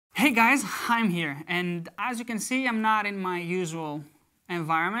Hey guys, I'm here, and as you can see, I'm not in my usual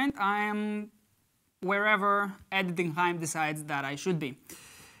environment. I am wherever editing Chaim decides that I should be.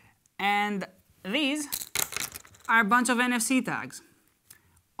 And these are a bunch of NFC tags.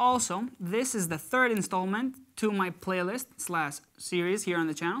 Also, this is the third installment to my playlist/series here on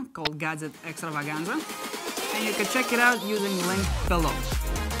the channel called Gadget Extravaganza, and you can check it out using the link below.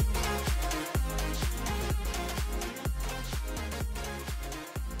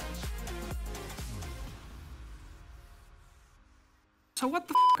 So what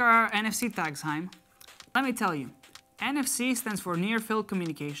the f are NFC tags, Chaim? Let me tell you. NFC stands for Near Field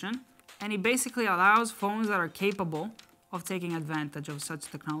Communication, and it basically allows phones that are capable of taking advantage of such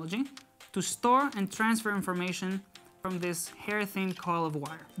technology to store and transfer information from this hair-thin coil of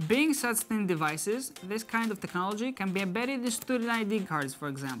wire. Being such thin devices, this kind of technology can be embedded in student ID cards, for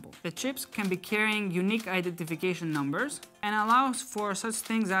example. The chips can be carrying unique identification numbers and allows for such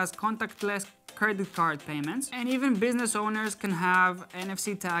things as contactless credit card payments, and even business owners can have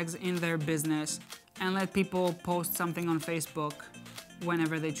NFC tags in their business and let people post something on Facebook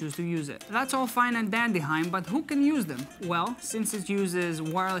whenever they choose to use it. That's all fine and dandy, Chaim, but who can use them? Well, since it uses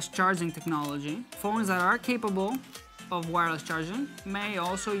wireless charging technology, phones that are capable of wireless charging may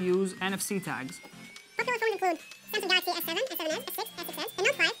also use NFC tags. Popular phones include Samsung Galaxy S7, S7s, S6, S6s, the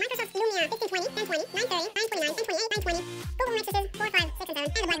Note 5, Microsoft Lumia 1520, 1020, 930, 929, 928, 920, Google Nexuses 4, 5, 6, and 7,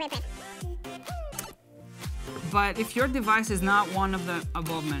 and the BlackBerry Prep. But if your device is not one of the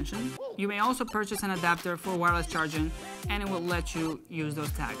above mentioned, you may also purchase an adapter for wireless charging, and it will let you use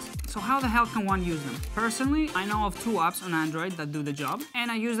those tags. So how the hell can one use them? Personally, I know of 2 apps on Android that do the job, and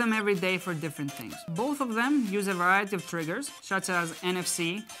I use them every day for different things. Both of them use a variety of triggers, such as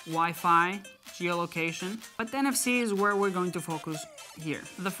NFC, Wi-Fi, geolocation, but NFC is where we're going to focus here.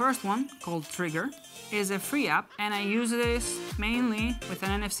 The first one, called Trigger, is a free app, and I use this mainly with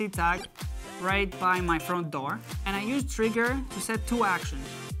an NFC tag right by my front door, and I use Trigger to set 2 actions.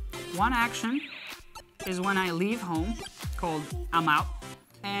 One action is when I leave home, called I'm out,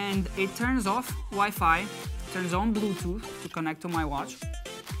 and it turns off Wi-Fi, turns on Bluetooth to connect to my watch,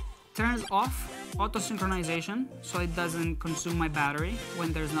 turns off auto synchronization so it doesn't consume my battery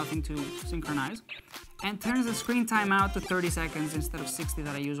when there's nothing to synchronize, and turns the screen timeout to 30 seconds instead of 60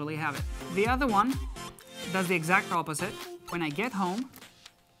 that I usually have it. The other one does the exact opposite. When I get home,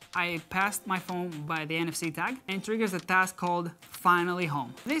 I passed my phone by the NFC tag and triggers a task called Finally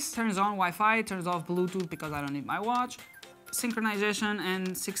Home. This turns on Wi-Fi, turns off Bluetooth because I don't need my watch, synchronization,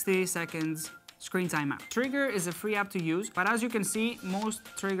 and 60 seconds screen timeout. Trigger is a free app to use, but as you can see, most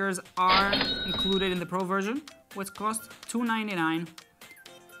triggers are included in the Pro version, which costs $2.99,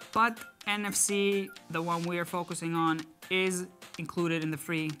 but NFC, the one we are focusing on, is included in the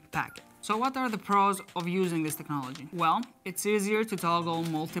free packet. So what are the pros of using this technology? Well, it's easier to toggle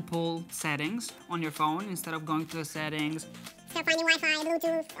multiple settings on your phone instead of going to the settings. So finding Wi-Fi,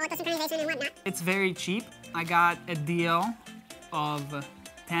 Bluetooth, auto synchronization, and whatnot. It's very cheap. I got a deal of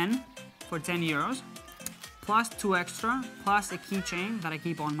 10 for 10 euros, plus 2 extra, plus a keychain that I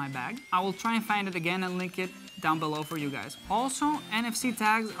keep on my bag. I will try and find it again and link it down below for you guys. Also, NFC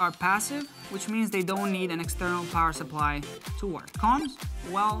tags are passive, which means they don't need an external power supply to work. Cons?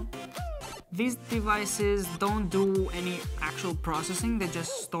 Well, these devices don't do any actual processing, they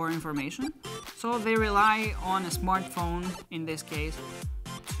just store information. So they rely on a smartphone, in this case,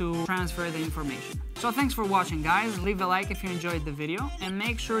 to transfer the information. So thanks for watching, guys. Leave a like if you enjoyed the video, and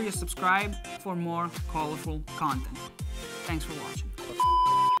make sure you subscribe for more colorful content. Thanks for watching.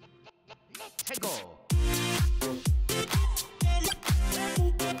 Let's go.